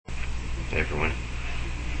everyone.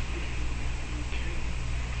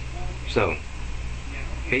 So,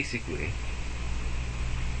 basically,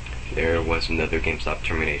 there was another GameStop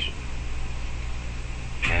termination.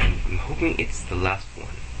 And I'm hoping it's the last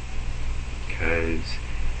one, because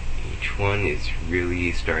each one is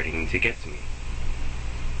really starting to get to me.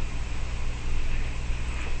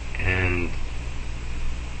 And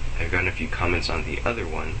I've gotten a few comments on the other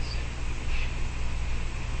ones,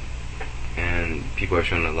 and people are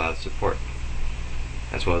showing a lot of support,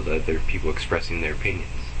 as well as other people expressing their opinions,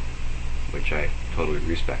 which I totally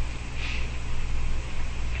respect.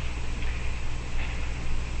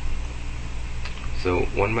 So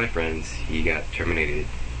one of my friends, he got terminated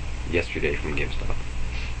yesterday from GameStop,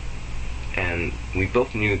 and we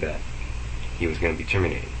both knew that he was going to be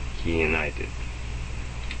terminated. He and I did,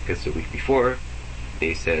 because the week before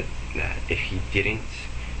they said that if he didn't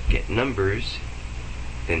get numbers,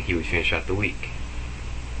 then he would finish out the week.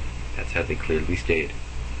 That's how they clearly stated.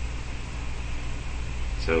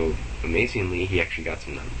 So amazingly, he actually got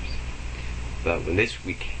some numbers. But when this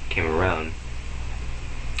week came around,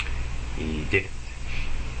 he didn't.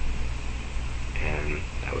 And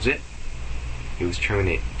that was it. He was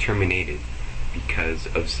terminated because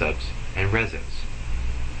of subs and resos.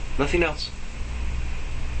 Nothing else.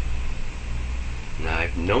 Now,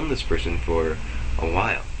 I've known this person for a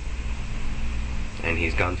while, and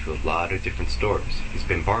he's gone to a lot of different stores. He's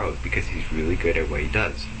been borrowed because he's really good at what he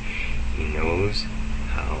does. He knows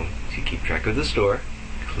how to keep track of the store,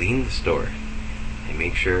 clean the store, and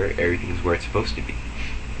make sure everything's where it's supposed to be.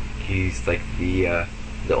 He's like the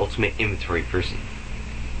ultimate inventory person.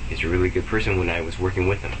 He's a really good person when I was working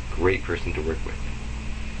with him. Great person to work with.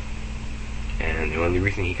 And the only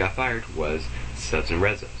reason he got fired was subs and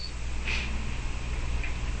resos.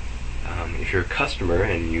 If you're a customer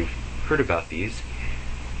and you've heard about these,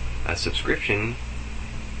 a subscription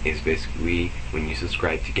is basically when you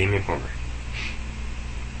subscribe to Game Informer,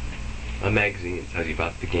 a magazine that tells you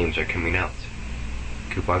about the games that are coming out.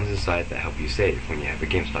 Coupons inside that help you save when you have a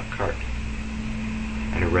GameStop card.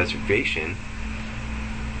 And a reservation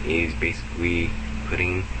is basically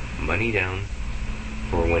putting money down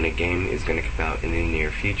for when a game is going to come out in the near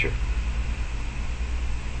future.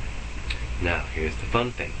 Now, here's the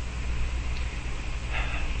fun thing.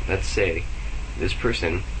 Let's say this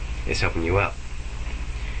person is helping you out.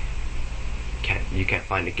 You can't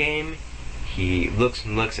find a game. He looks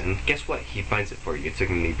and looks, and guess what? He finds it for you. It took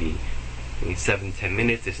him maybe 7-10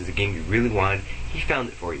 minutes. This is a game you really wanted. He found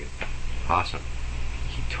it for you. Awesome.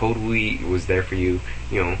 He totally was there for you,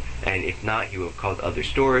 and if not, he would have called other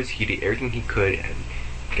stores. He did everything he could, and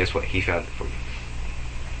guess what? He found it for you.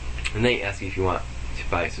 And they ask you if you want to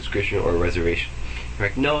buy a subscription or a reservation. You're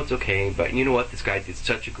like, no, it's okay, but you know what? This guy did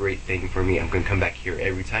such a great thing for me. I'm going to come back here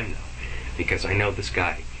every time now, because I know this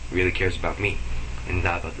guy really cares about me and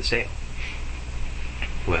not about the sale.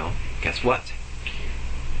 Well, guess what?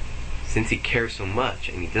 Since he cares so much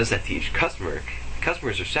and he does that to each customer,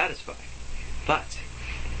 customers are satisfied. But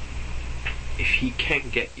if he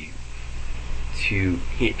can't get you to,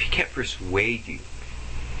 if he can't persuade you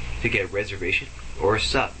to get a reservation or a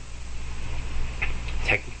sub,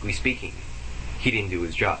 technically speaking, he didn't do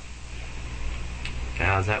his job. Now,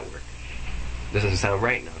 how does that work? Doesn't sound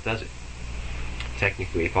right now, does it?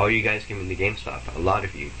 Technically, if all you guys came into GameStop, a lot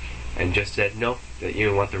of you, and just said no, that you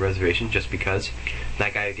don't want the reservation just because,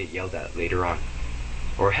 that guy would get yelled at later on.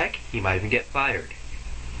 Or heck, he might even get fired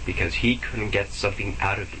because he couldn't get something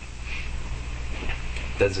out of you.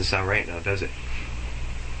 Doesn't sound right now, does it?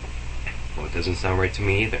 Well, it doesn't sound right to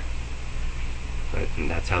me either. But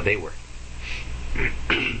that's how they work.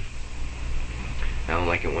 I don't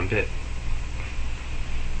like it one bit.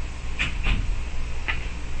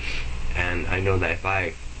 And I know that if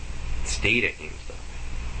I stayed at GameStop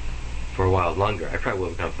for a while longer, I probably would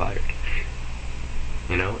have gotten fired.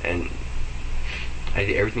 And I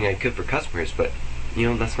did everything I could for customers, but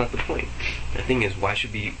that's not the point. The thing is, why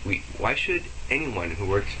should anyone who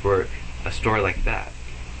works for a store like that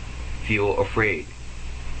feel afraid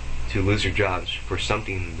to lose their jobs for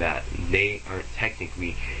something that they aren't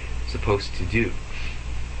technically supposed to do?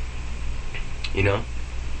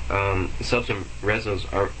 Subs and resos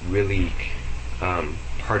aren't really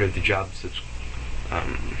part of the job.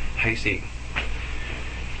 How you say?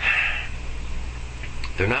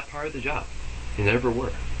 They're not part of the job. They never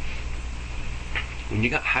were. When you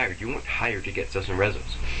got hired, you weren't hired to get subs and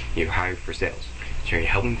resos. You're hired for sales. So you're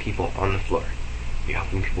helping people on the floor. You're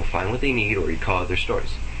helping people find what they need, or you call other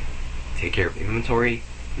stores. Take care of inventory,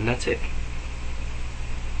 and that's it.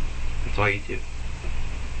 That's all you do.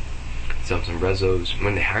 Subs and resos,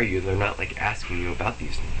 when they hire you, they're not like asking you about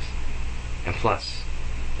these things. And plus,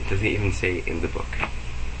 It doesn't even say it in the book.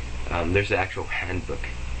 There's an actual handbook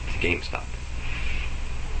to GameStop.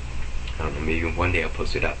 I don't know, maybe one day I'll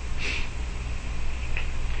post it up.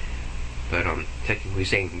 But technically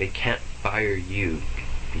saying they can't fire you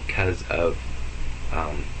because of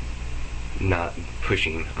not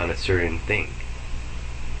pushing on a certain thing.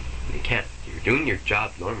 They can't. You're doing your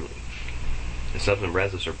job normally. The subs and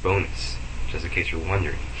resos are bonus, just in case you're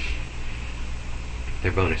wondering.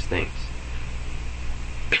 They're bonus things.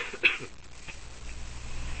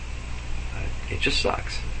 It just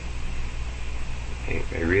sucks. I've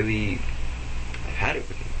had it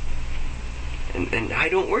with them. And I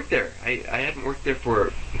don't work there. I haven't worked there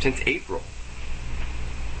since April.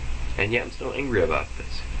 And yet I'm still angry about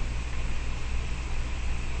this.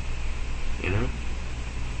 You know?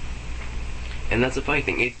 And that's the funny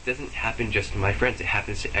thing. It doesn't happen just to my friends. It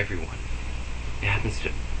happens to everyone. It happens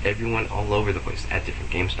to everyone all over the place at different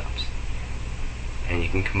GameStops. And you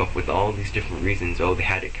can come up with all these different reasons. Oh, they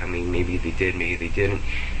had it coming. Maybe they did. Maybe they didn't.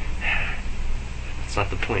 That's not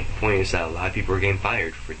the point. The point is that a lot of people are getting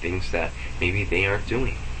fired for things that maybe they aren't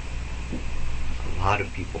doing. A lot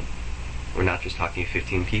of people. We're not just talking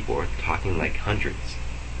 15 people. We're talking like hundreds.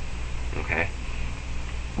 Okay?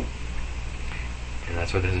 And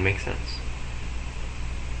that's what doesn't make sense.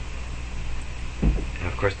 And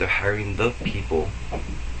of course, they're hiring the people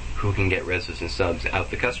who can get resos and subs out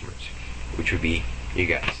the customers, which would be you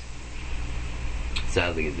guys.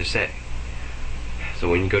 Sadly to say. So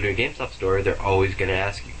when you go to a GameStop store, they're always going to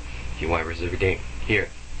ask you, do you want to reserve a game? Here,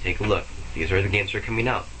 take a look. These are the games that are coming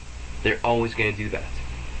out. They're always going to do that.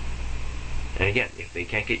 And again, if they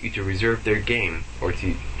can't get you to reserve their game,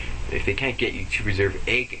 if they can't get you to reserve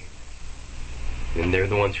a game, then they're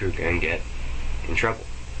the ones who are going to get in trouble.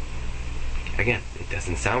 Again, it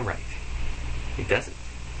doesn't sound right. It doesn't.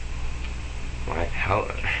 Why? How?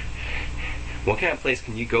 What kind of place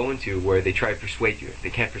can you go into where they try to persuade you? If they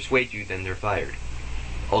can't persuade you, then they're fired.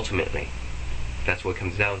 Ultimately, that's what it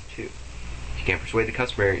comes down to. If you can't persuade the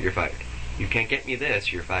customer, you're fired. You can't get me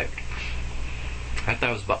this, you're fired. I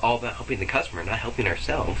thought it was all about helping the customer, not helping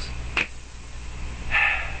ourselves.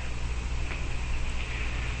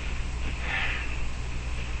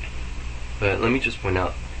 But let me just point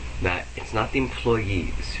out that it's not the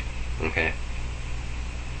employees, okay?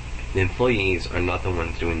 The employees are not the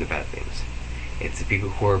ones doing the bad things. It's the people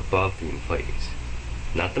who are above the employees.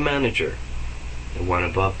 Not the manager, the one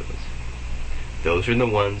above those. Those are the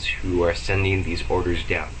ones who are sending these orders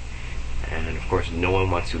down. And of course, no one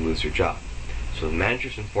wants to lose their job. So the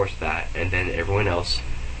managers enforce that, and then everyone else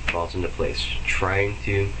falls into place, trying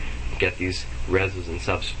to get these resos and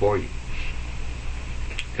subs for you.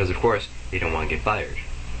 Because of course, they don't want to get fired.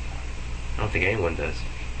 I don't think anyone does.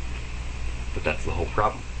 But that's the whole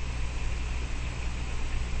problem.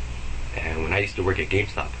 And when I used to work at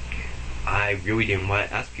GameStop, I really didn't want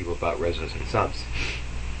to ask people about resos and subs.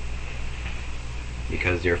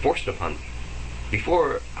 Because they're forced upon me.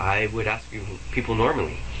 Before, I would ask people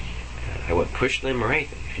normally. I wouldn't push them or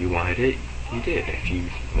anything. If you wanted it, you did. If you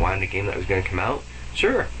wanted a game that was going to come out,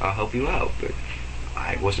 sure, I'll help you out. But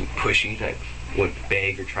I wasn't pushing. I wouldn't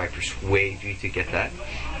beg or try to persuade you to get that.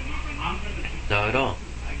 Not at all.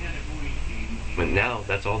 But now,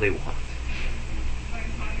 that's all they want.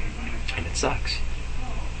 And it sucks.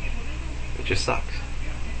 It just sucks.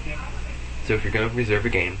 So if you're going to reserve a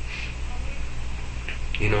game,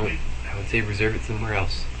 you know, I would say reserve it somewhere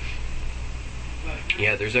else.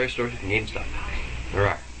 Yeah, there's other stores in GameStop. There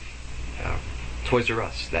are. Toys R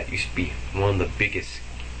Us, that used to be one of the biggest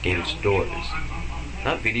game stores.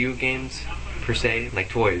 Not video games, per se, like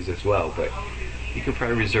toys as well, but you can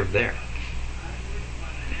probably reserve there.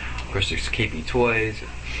 Of course, there's KB Toys,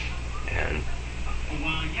 and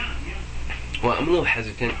well, I'm a little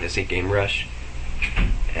hesitant to say Game Rush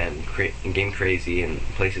and Game Crazy and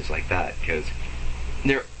places like that, because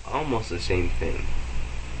they're almost the same thing.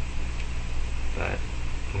 But,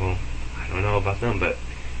 well, I don't know about them, but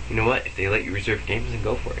you know what? If they let you reserve games, then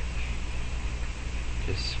go for it.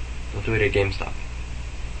 Just don't do it at GameStop.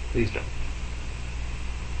 Please don't.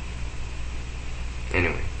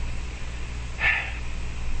 Anyway.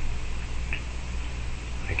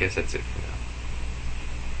 I guess that's it for now.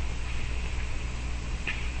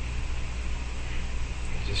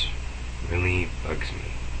 It just really bugs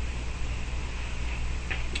me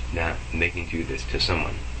that they can do this to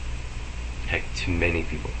someone. Heck, to many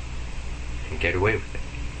people. And get away with it.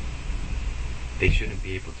 They shouldn't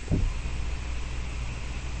be able to.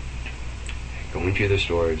 Going to their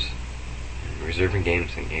stores and reserving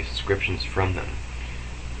games and getting subscriptions from them.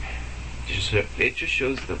 It just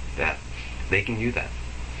shows them that they can do that.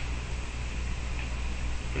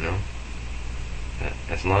 You know?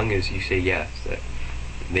 That's as long as you say yes, that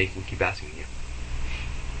they can keep asking you.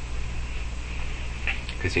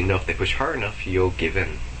 Because you know if they push hard enough, you'll give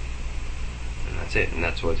in. And that's it, and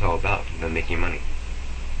that's what it's all about, them making money.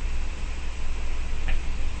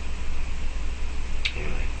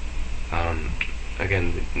 Anyway,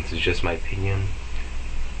 again, this is just my opinion.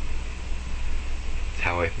 It's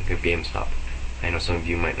how I think of GameStop. I know some of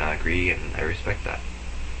you might not agree, and I respect that.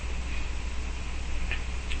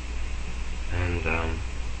 And,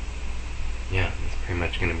 yeah, that's pretty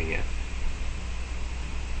much gonna be it.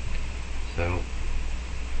 So,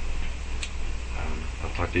 I'll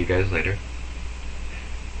talk to you guys later.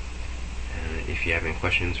 And if you have any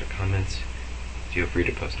questions or comments, feel free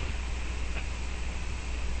to post them.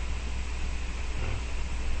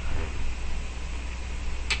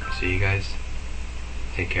 See you guys.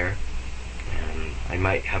 Take care. And I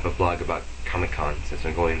might have a blog about Comic-Con since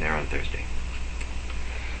I'm going there on Thursday.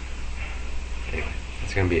 Anyway,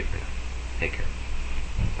 that's gonna be it for now. Take care.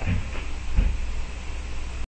 Bye.